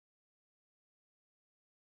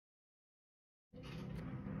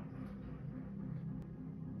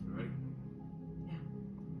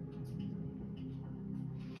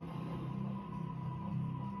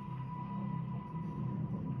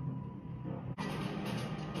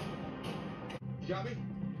You got me?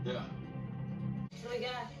 Yeah. What do we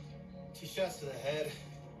got? 2 shots to the head,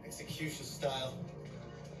 execution style.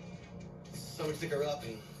 Someone took her up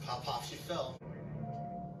and pop, she fell.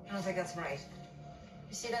 I don't think that's right.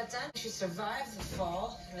 You see that done? She survived the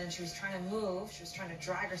fall, and then she was trying to move. She was trying to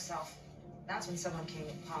drag herself. That's when someone came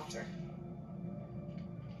and popped her.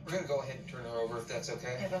 We're gonna go ahead and turn her over if that's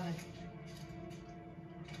okay. Yeah, go ahead.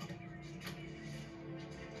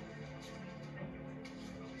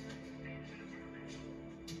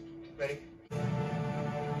 Ready?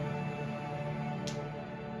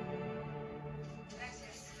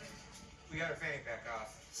 We got her fanny pack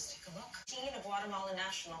off. Let's take a look. Teen of Guatemala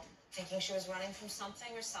National, thinking she was running from something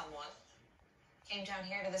or someone. Came down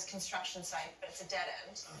here to this construction site, but it's a dead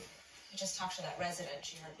end. I just talked to that resident.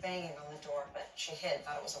 She heard banging on the door, but she hid,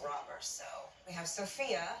 thought it was a robber. So we have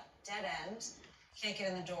Sophia, dead end, can't get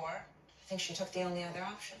in the door. I think she took the only other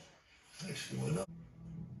option. She went up.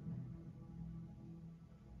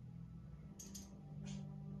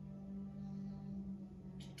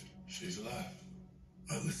 She's alive.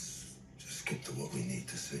 All right, let's just skip to what we need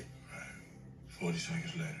to see. All right. 40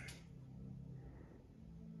 seconds later.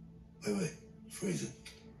 Wait. Freeze it.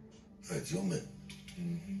 All right, zoom in.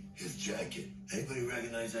 His jacket. Anybody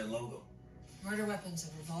recognize that logo? Murder weapons,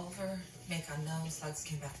 a revolver, make unknown, slugs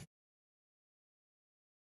came back.